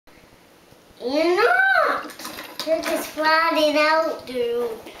You're not. You're just flying out, dude.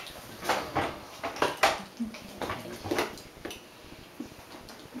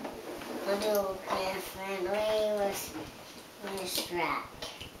 My little girlfriend was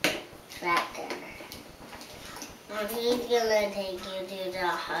tracker. And he's gonna take you to the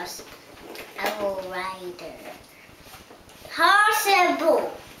hospital rider.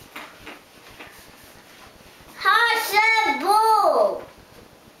 Hospital! Hospital!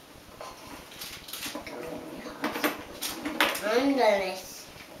 I'm gonna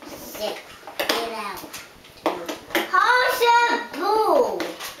sit it out. Hospital!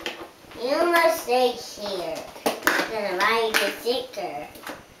 You must stay here. I'm gonna write the sticker.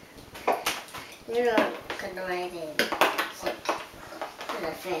 You're not gonna write it sick for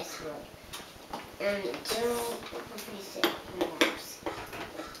the first one. And don't be sick mouse.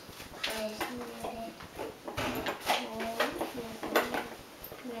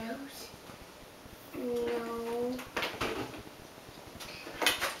 Mouse? No.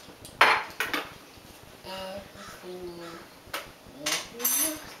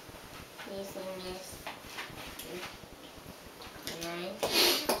 Everything is nice.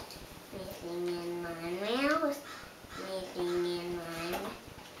 Anything in my mouse. Anything in my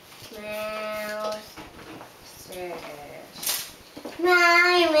mouse. Search.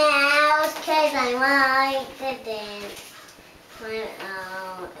 My mouse, cause I like to dance. I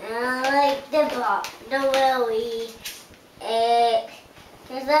like the Willy.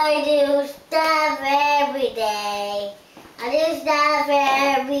 Cause I do stuff every day. I do stuff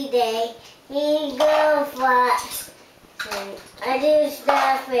every day. You go flash. I do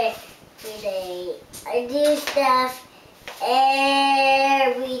stuff every day. I do stuff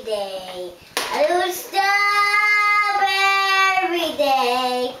every day. I do stuff every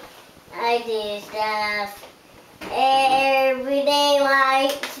day. I do stuff every day.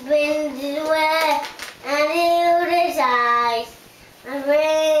 Like spin the web and do the size. My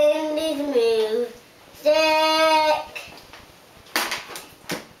friend is move stick.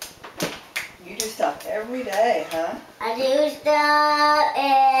 You do stuff every day, huh? I do stuff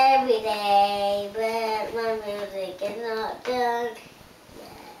every day, but my music is not done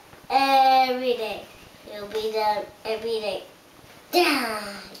every day. It'll be done every day.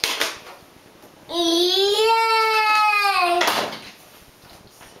 Done. Yay!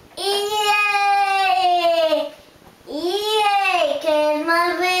 Yay! Yay! Cause my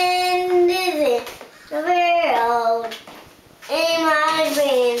friend is in the world. And my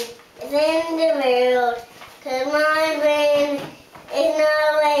friend is in the world. Cause my friend is not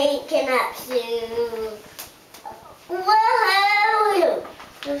waking up soon. Woohoo!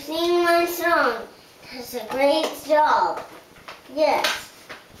 You sing my song. That's a great job. Yes.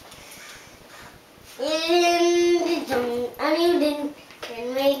 And you didn't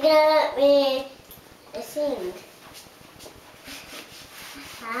wake up me to sing.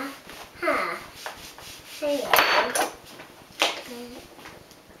 Ha. Hello.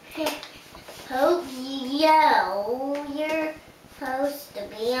 Tokyo. You're supposed to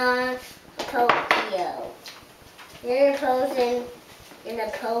be on Tokyo. You're posing in a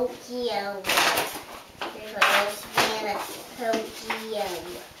Tokyo. You're supposed to be in a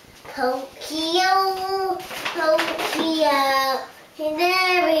Tokyo. Tokyo. He's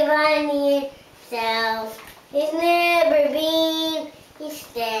never been himself. He's never been. He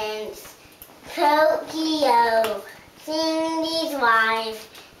stands. Tokyo. Cindy's wife.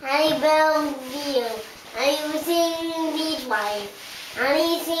 I love you. I sing his wife. I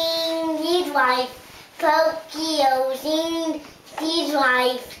sing his wife. Tokyo sing his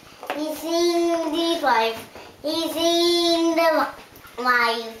wife. He sing his wife. He sing the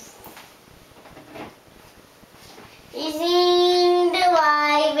wife. He sing the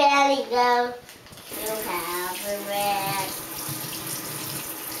wife and he goes to have a rest.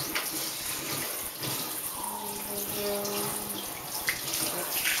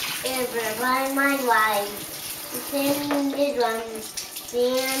 Everyone, my wife, sing the drums,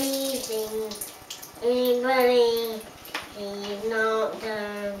 sing anything, anybody, he's not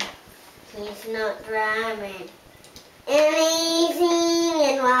dumb, he's not drumming. And he's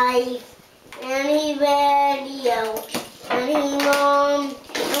singing wife, and he radio, and he mom,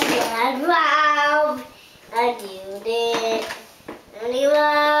 and dad wow, I do this, and he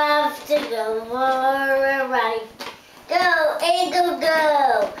loves to go for a ride. Go, eagle,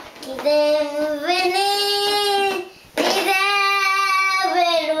 go! He's moving in, he's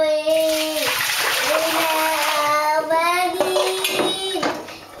everywhere. He's already,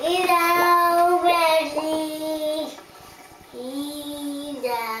 he's already.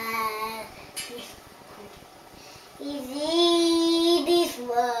 He's in this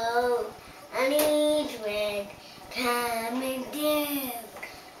world, Johnny's red, coming down.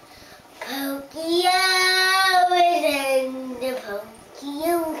 Pokey-O is in the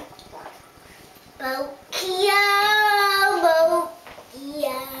Pokey-O. Pokey-O,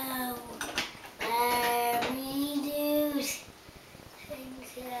 Pokey-O. Very loose and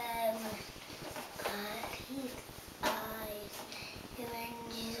got his eyes. He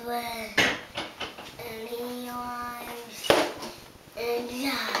ranges well, and he lies and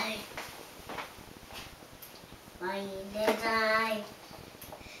dies. By his eye,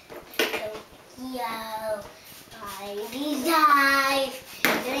 Pokey-O, by his eyes,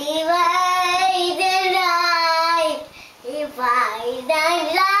 and he lies and dies. He fights and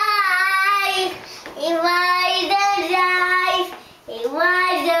dies. He rides and dies. He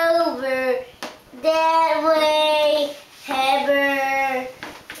rides over that way, ever.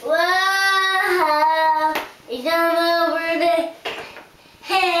 Whoa, he's on over the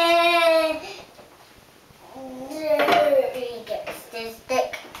head. He gets the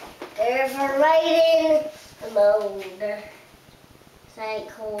stick there for riding the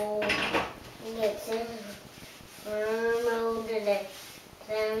motorcycle. He gets it from over there.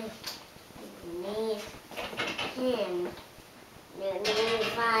 Need him. You need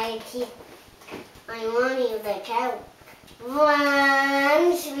 5 teeth. I want you to count.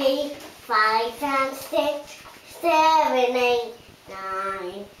 1, 3, 5 times 6, 7, 8,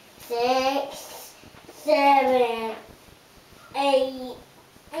 9, 6, 7, 8,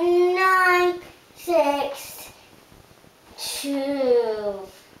 9, 6, 2,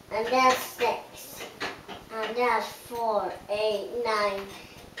 and that's 6, and that's 4, 8, 9,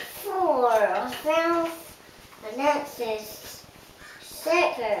 4, and that's his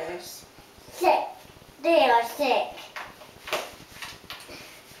stickers. 6, they are 6.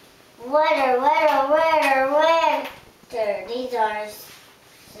 Weather. These are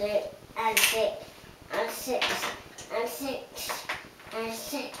 6 and 6 and 6 and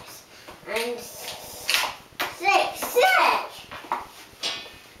 6 and 6 and 6.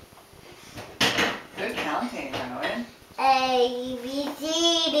 Good counting, Rowan. A, B, C,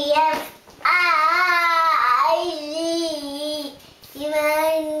 D, F, I, Z. He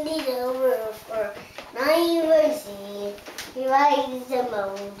landed over for 9 verses. He rides the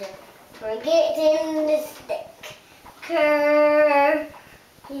motor, forgetting the sticker.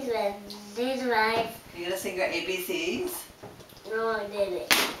 He's lived his life. You gonna sing your ABCs? No, I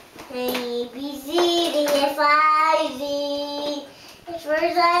didn't. A, B, C, D, F, I, Z. It's for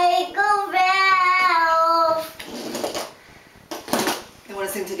Psycho Ralph. You wanna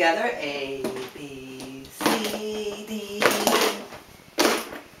sing together? A, B, C, D,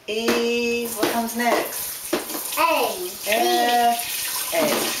 E. What comes next? A, F, A,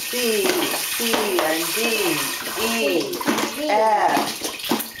 B, C, and D, E, F,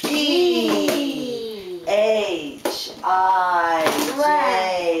 G, H, I,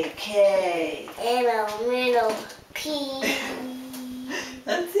 J, K. Middle, P.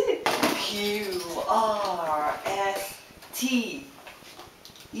 That's it. Q, R, S, T,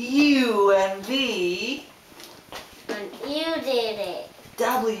 U, and V. And you did it.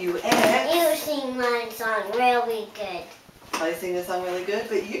 W, X. You sing my song really good. I sing the song really good,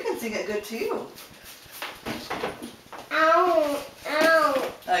 but you can sing it good too. Ow. Oh, you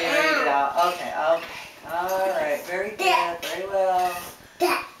want to get it out? Okay. All right. Very good. Very well.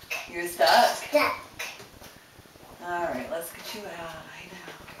 Duck. You're stuck? Duck. All right. Let's get you out. I know.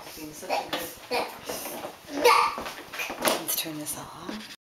 You're being such a good... Duck. Let's turn this off.